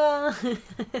like a.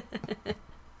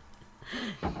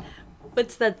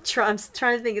 What's that? I'm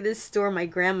trying to think of this store my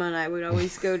grandma and I would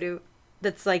always go to.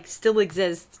 That's like still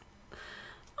exists.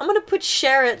 I'm gonna put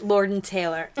Cher at Lord and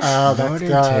Taylor. Oh, that's Lord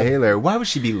good. and Taylor. Why would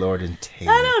she be Lord and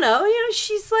Taylor? I don't know. You know,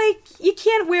 she's like you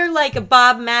can't wear like a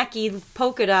Bob Mackie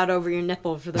polka dot over your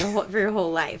nipple for your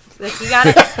whole life. Like you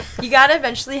gotta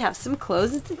eventually have some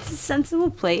clothes. It's a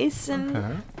sensible place, and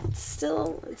Okay. it's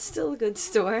still a good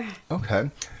store.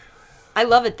 Okay. I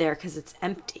love it there because it's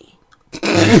empty.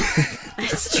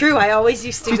 It's true. I always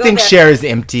used to Do you go think there. Cher is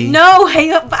empty? No,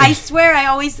 I swear I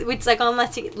always it's like on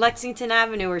Lexington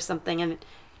Avenue or something, and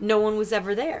no one was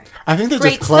ever there. I think they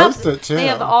Great just closed stuff. it too. They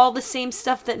have all the same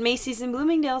stuff that Macy's and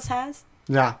Bloomingdale's has,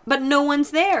 Yeah, but no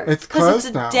one's there. It's because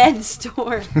it's closed a now. dead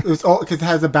store. it was all because it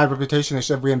has a bad reputation. They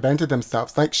should have reinvented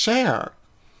themselves, like Cher.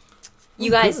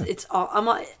 You guys, it's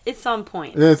on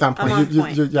point. It is on I'm point. on You,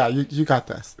 point. you got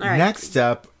this. All right. Next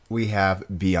up, we have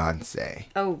Beyonce.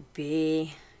 Oh,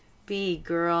 B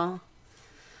girl.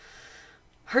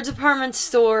 Her department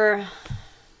store.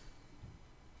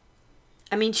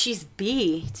 I mean, she's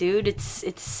B, dude. It's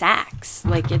Saks.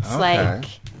 Like it's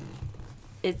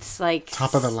like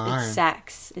Top of the line. It's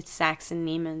Saks. It's Saks and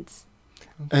Neiman's.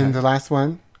 And the last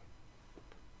one,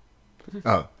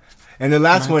 Oh. And the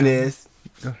last one is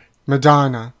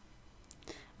Madonna.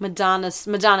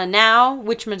 Madonna now?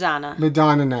 Which Madonna?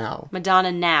 Madonna now.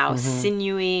 Madonna now.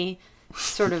 Sinewy,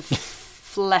 sort of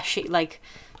fleshy, like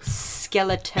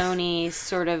skeleton-y,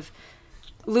 sort of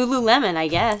Lululemon, I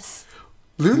guess.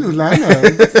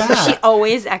 Lululemon? What's that? She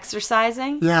always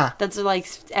exercising? Yeah. That's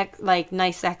like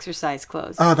nice exercise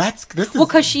clothes. Oh, this is... Well,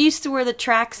 because she used to wear the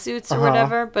track suits or Uh-huh.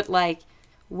 whatever, but like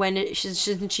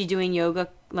isn't she doing yoga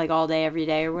like all day, every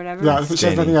day or whatever? Yeah, she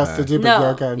has nothing else to do but No,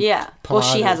 yoga and yeah. Well,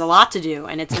 she has Pilates. a lot to do,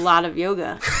 and it's a lot of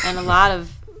yoga and a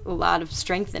lot of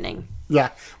strengthening. Yeah,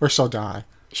 or she'll die.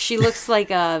 She looks like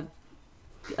a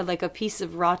piece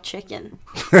of raw chicken.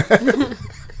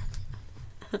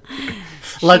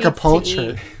 Like a needs to poultry.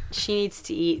 eat- She needs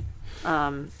to eat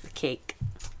cake.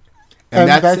 And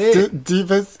that's that's it.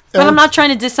 Divas. But I'm not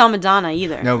trying to diss on Madonna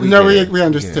either. No, No, get it. we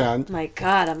understand. My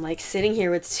God, I'm like sitting here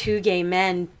with two gay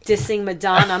men dissing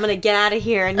Madonna. I'm gonna get out of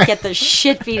here and get the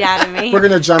shit beat out of me. We're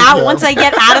gonna jump out you. once I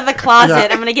get out of the closet. Yeah.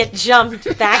 I'm gonna get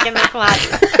jumped back in the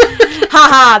closet.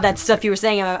 Haha, that stuff you were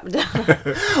saying about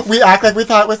Madonna. We act like we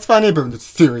thought it was funny, but it's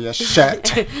serious shit.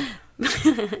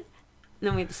 Then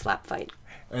we have a slap fight.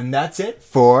 And that's it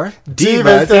for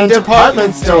Divas in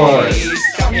Department Stores.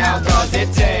 Tell me how does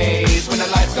it taste when the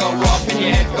lights go off and your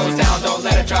head goes down? Don't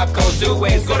let it drop, go two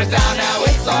ways. Go to town now,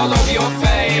 it's all over your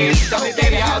face. Tell me,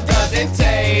 baby, how does it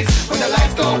taste when the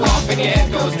lights go off and your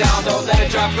head goes down? Don't let it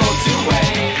drop, go two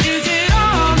ways. Is it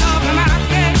all over my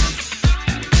face?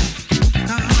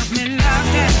 Me love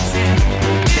dancing.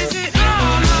 Is it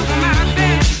all over my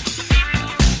face?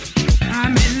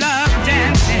 I'm in love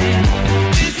dancing.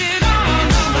 Is it all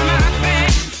over my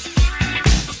face?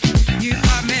 You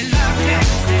got me love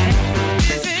dancing.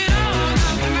 Is it all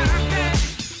over my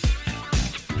face?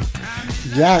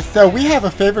 Yeah, so we have a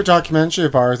favorite documentary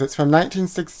of ours. It's from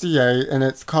 1968, and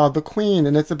it's called The Queen,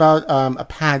 and it's about a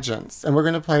pageant. And we're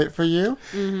going to play it for you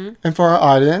and for our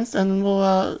audience, and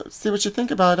we'll see what you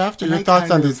think about it after. Your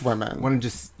thoughts on these women. I want to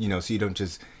just, so you don't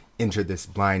just enter this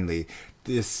blindly.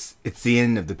 It's the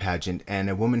end of the pageant, and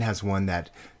a woman has won that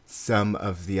some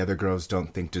of the other girls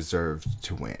don't think deserved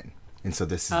to win. And so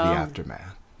this is the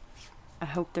aftermath. I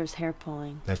hope there's hair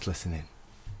pulling. Let's listen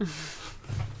in.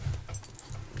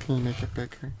 Can you make it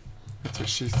bigger? That's what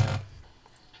she said.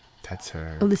 That's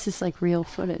her. Oh, this is like real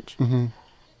footage. Darling,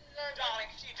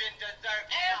 she didn't deserve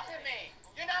it. Answer me.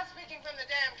 You're not speaking from the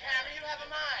damn camera. You have a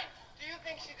mind. Do you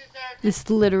think she deserved it? This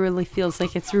literally feels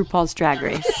like it's RuPaul's Drag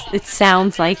Race. It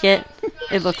sounds like it.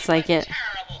 It looks like it. And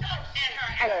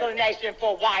her explanation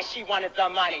for why she wanted the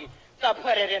money to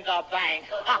put it in the bank.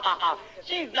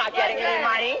 She's not getting any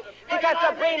money because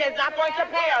Sabrina is not going to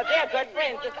pay her. They're good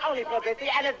friends. It's only publicity,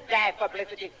 and it's bad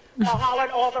publicity for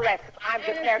Holland and all the rest. I'm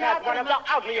declared as one of the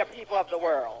uglier people of the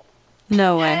world.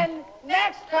 No way. And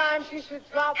next time she should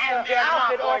drop And the they're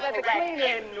not outfit off going at the to wreck cleaner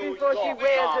in New before she York,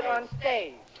 wears it darling. on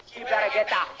stage. You better get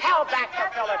the hell back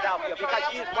to Philadelphia because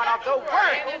she's one of the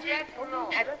worst.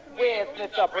 And where's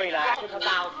Miss Sabrina?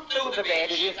 Now, sue the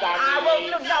bitch. I will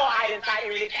sue. No, I didn't sign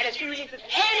any release. And if she releases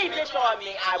any picture of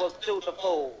me, I will sue the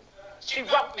fool. She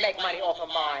won't make money off of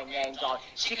my name, darling.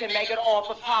 She can make it off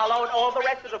of Harlow and all the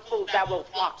rest of the fools that will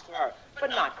flock to her. But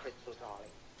not Crystal,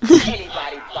 darling.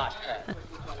 Anybody but her.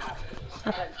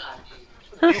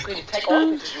 You can take all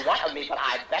the pictures you want of me, but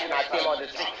I better not see them on the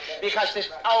street because it's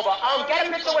over. Get a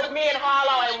picture with me and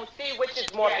Harlow and see which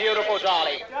is more beautiful,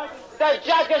 darling. The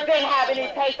judges didn't have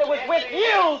any taste. It was with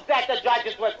you that the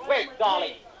judges was with,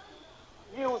 darling.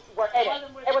 You were in it.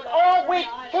 It was all week,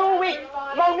 2 weeks.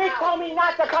 Monique told me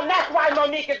not to come. That's why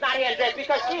Monique is not here today,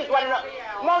 because she's one of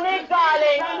the... Monique,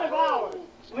 darling.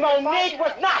 Monique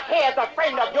was not here as a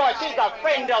friend of yours. She's a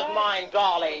friend of mine,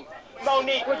 darling.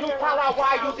 Monique, would you tell her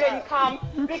why you didn't come?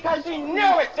 Because she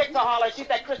knew it sticks to Harlow. She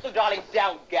said, Crystal, darling,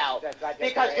 don't go.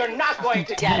 Because you're not going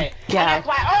to get it. And that's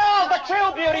why all the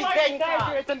true beauties didn't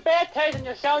come. It's in bad taste and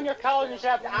you're showing your colors and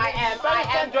stuff. I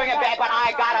am doing it bad, but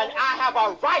I have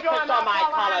a right to show my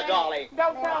color, darling.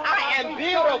 I am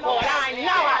beautiful, and I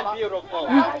know I'm beautiful.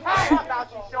 About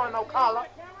you showing no color.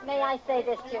 May I say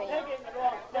this to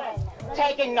you?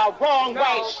 Taking the wrong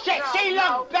way. Shit, she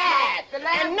looked bad.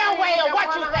 And no way to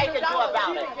what you say can do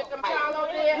about it.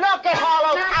 Look at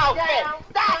Harlow's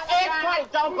outfit. That is funny.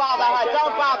 Don't bother her.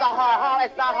 Don't bother her.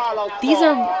 It's not Harlow's fault. These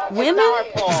are women?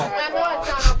 It's not her fault. I know it's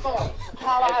not her fault.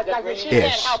 Harlow has done she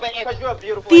can't help it because you're a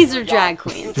beautiful. These are drag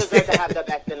queens. You deserve to have the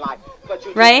best in life. But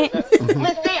you Right?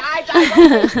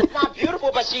 She's not beautiful,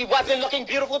 but she wasn't looking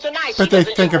beautiful tonight. But they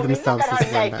think of themselves Look at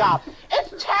as her women. makeup.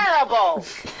 It's terrible.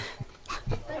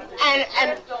 And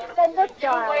Then look,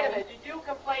 darling.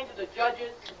 complain to the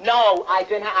judges? No, I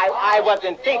didn't. I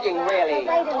wasn't thinking really.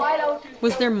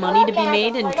 Was there money to be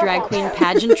made in drag queen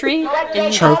pageantry?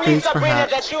 In Trophies,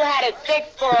 perhaps. That you had it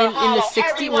fixed for In the Harlow.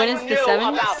 60s? When is the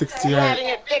Everyone knew 70s? about 68. having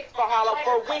it fixed for Harlow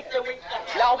for weeks and weeks.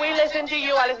 Now we listened to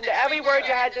you. I listened to every word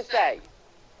you had to say.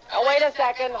 Now wait a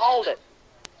second. Hold it.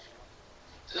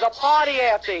 There's a party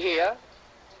after here.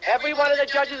 Every one of the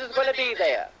judges is going to be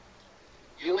there.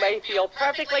 You may feel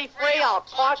perfectly free. I'll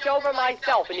watch over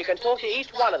myself, and you can talk to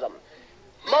each one of them.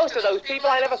 Most of those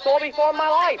people I never saw before in my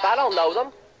life. I don't know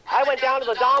them. I went down to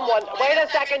the Dom one... Wait a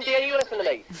second, dear. You listen to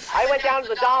me. I went down to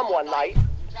the Dom one night,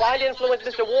 trying to influence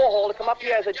Mr. Warhol to come up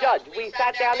here as a judge. We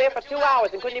sat down there for 2 hours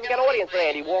and couldn't even get an audience for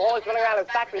Andy Warhol. He's running around his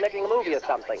factory making a movie or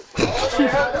something.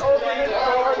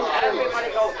 Everybody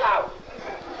goes out.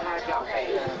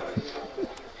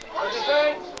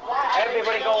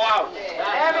 Everybody go out.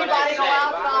 Everybody go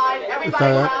outside. Everybody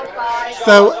go outside.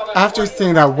 So, after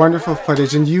seeing that wonderful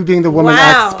footage and you being the woman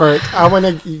Wow. expert, I want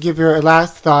to give your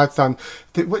last thoughts on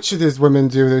what should those women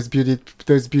do, those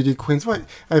beauty queens. What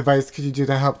advice could you do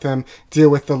to help them deal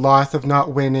with the loss of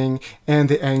not winning and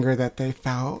the anger that they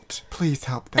felt? Please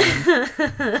help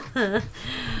them.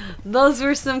 Those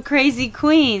were some crazy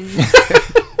queens.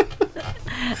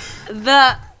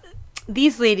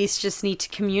 These ladies just need to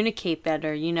communicate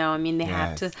better, you know. I mean, they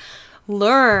have to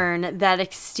learn that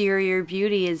exterior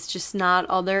beauty is just not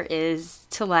all there is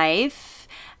to life,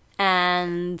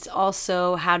 and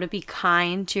also how to be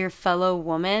kind to your fellow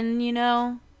woman, you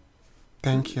know.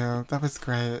 Thank you. That was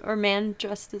great. Or man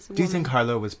dressed as a woman. Do you think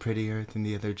Harlow was prettier than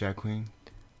the other drag queen?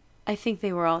 I think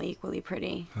they were all equally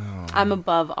pretty. I'm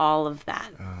above all of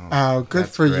that. Oh, good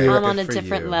That's for great. you. I'm on Good a for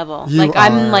different you. level. You Like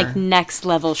I'm are. like next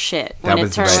level shit when That it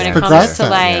was turns when right. it comes Progressive.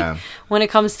 to like Yeah. when it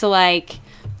comes to like,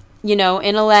 you know,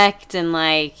 intellect and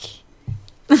like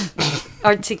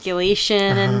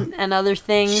articulation and other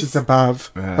things. She's above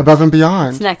Yeah. and beyond.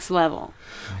 It's next level.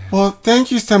 Well,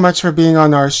 thank you so much for being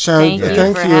on our show. Thank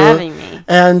you for having me.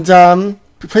 And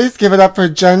please give it up for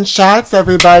Jen Schatz,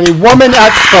 everybody. Woman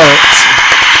expert.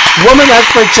 Woman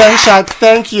expert Jen Schatz,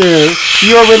 thank you.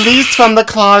 You are released from the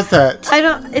closet.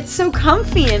 It's so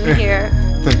comfy in here.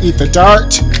 Then eat the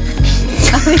dirt.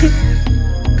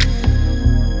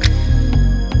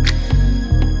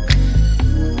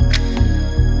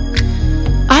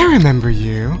 I remember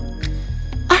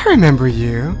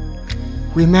you.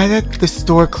 We met at the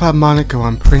store Club Monaco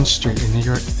on Prince Street in New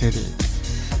York City.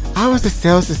 I was a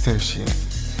sales associate.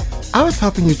 I was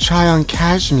helping you try on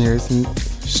cashmeres and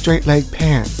straight leg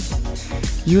pants.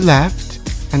 You left,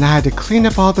 and I had to clean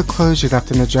up all the clothes you left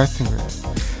in the dressing room.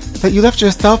 But you left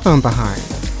your cell phone behind.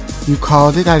 You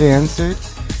called it, I'd answered.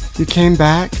 You came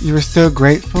back, you were so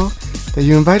grateful that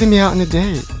you invited me out on a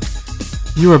date.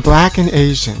 You were black and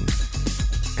Asian,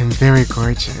 and very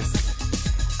gorgeous.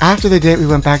 After the date, we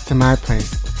went back to my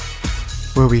place,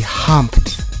 where we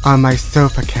humped on my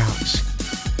sofa couch.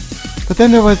 But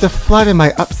then there was a flood in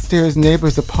my upstairs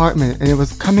neighbor's apartment, and it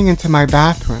was coming into my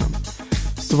bathroom.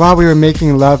 So while we were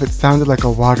making love, it sounded like a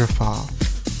waterfall.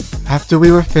 After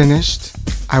we were finished,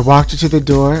 I walked you to the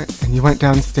door, and you went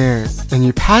downstairs. And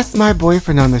you passed my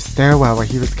boyfriend on the stairwell where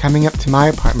he was coming up to my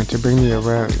apartment to bring me a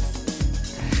rose.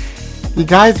 You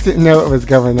guys didn't know what was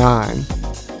going on,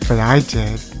 but I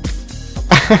did.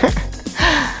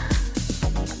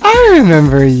 I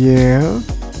remember you.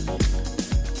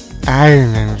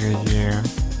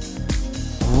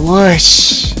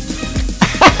 Whoosh.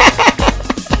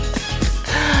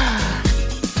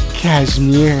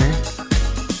 Cashmere.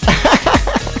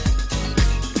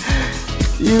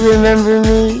 You remember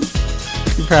me?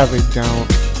 You probably don't.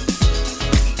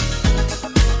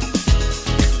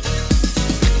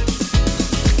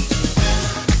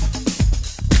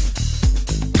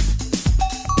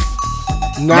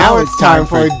 Now it's time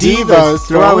for Divas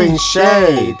Throwing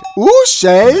Shade. Ooh,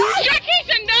 shade!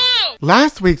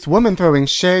 Last week's woman throwing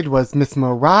shade was Miss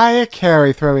Mariah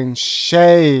Carey throwing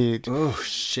shade. Oh,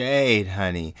 shade,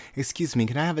 honey. Excuse me,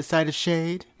 can I have a side of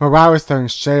shade? Mariah was throwing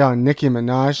shade on Nicki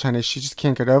Minaj, honey. She just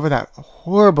can't get over that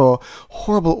horrible,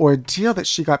 horrible ordeal that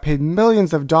she got paid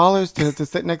millions of dollars to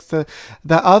sit next to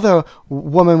the other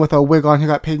woman with a wig on who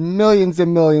got paid millions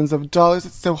and millions of dollars.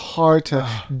 It's so hard to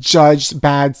judge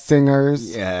bad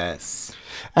singers. Yes.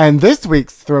 And this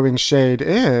week's throwing shade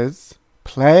is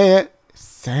Play It,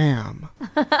 Sam.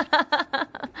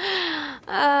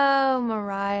 Oh,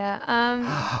 Mariah.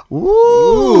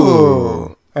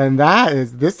 Ooh. And that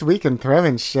is This Week in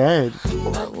Throwing Shade.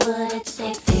 What would it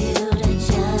take for you to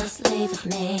just leave with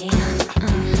me?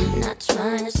 Not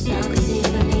trying to sound crazy,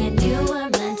 but me and you were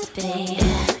meant to be.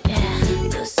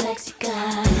 You're a sexy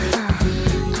guy.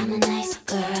 I'm a nice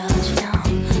girl, you know.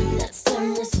 Let's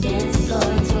turn this dance floor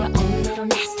into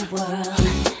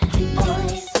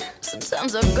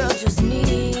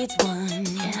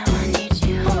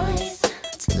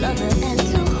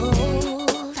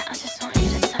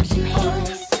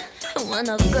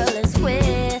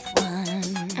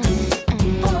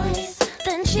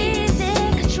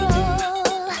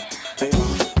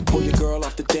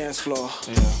floor.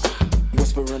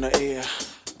 Whisper in her ear.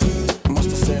 Must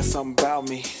have said something about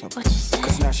me.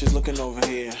 Cause now she's looking over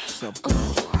here.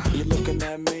 You looking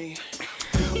at me?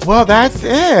 Well, that's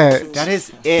it. That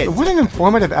is it. What an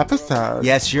informative episode.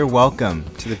 Yes, you're welcome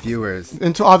to the viewers.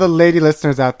 And to all the lady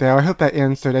listeners out there, I hope that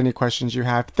answered any questions you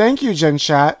have. Thank you, Jen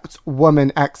Schatz,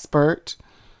 woman expert.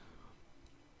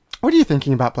 What are you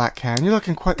thinking about Black Ken? You're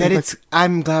looking quite...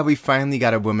 I'm glad we finally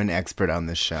got a woman expert on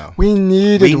this show. We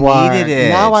needed one. Needed it.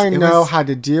 Now I know how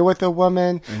to deal with a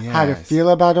woman, how to Yes. feel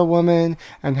about a woman,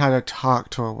 and how to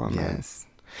talk to a woman. Yes.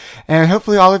 And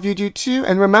hopefully all of you do too.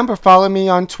 And remember, follow me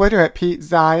on Twitter at Pete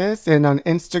Zayas, and on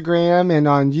Instagram and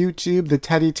on YouTube, The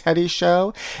Teddy Teddy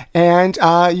Show. And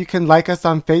you can like us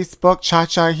on Facebook, Cha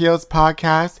Cha Heels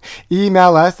Podcast.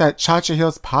 Email us at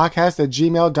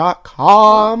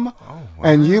chachaheelspodcast@gmail.com.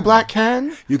 And you, Black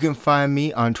Ken? You can find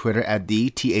me on Twitter at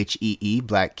the THEE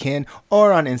Black Ken,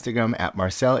 or on Instagram at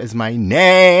Marcel is my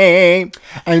name.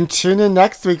 And tune in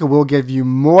next week, and we'll give you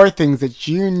more things that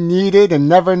you needed and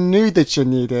never knew that you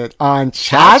needed on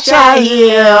Cha Cha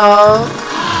Heels.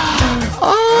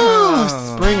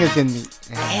 Oh, spring is in the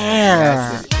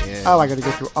air. Oh, I gotta go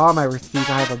through all my receipts.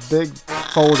 I have a big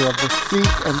folder of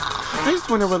receipts, and I just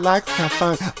want to relax and have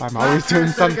fun. I'm always doing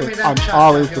something. I'm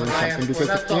always doing something because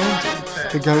of Andy,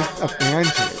 the ghost of Andy.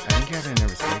 I think you had a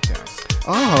nervous breakdown.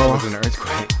 Oh. It was an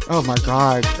earthquake. Oh my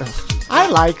God. Ugh. I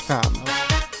like them.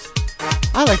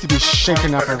 I like to be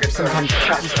shaken up, or sometimes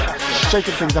just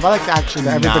shaking things up. I like to actually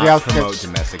let everybody else promote get...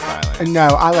 domestic violence. No,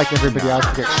 I like everybody else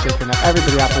to get shaken up.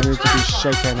 Everybody out there needs to be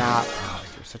shaken up. Oh,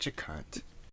 you're such a cunt.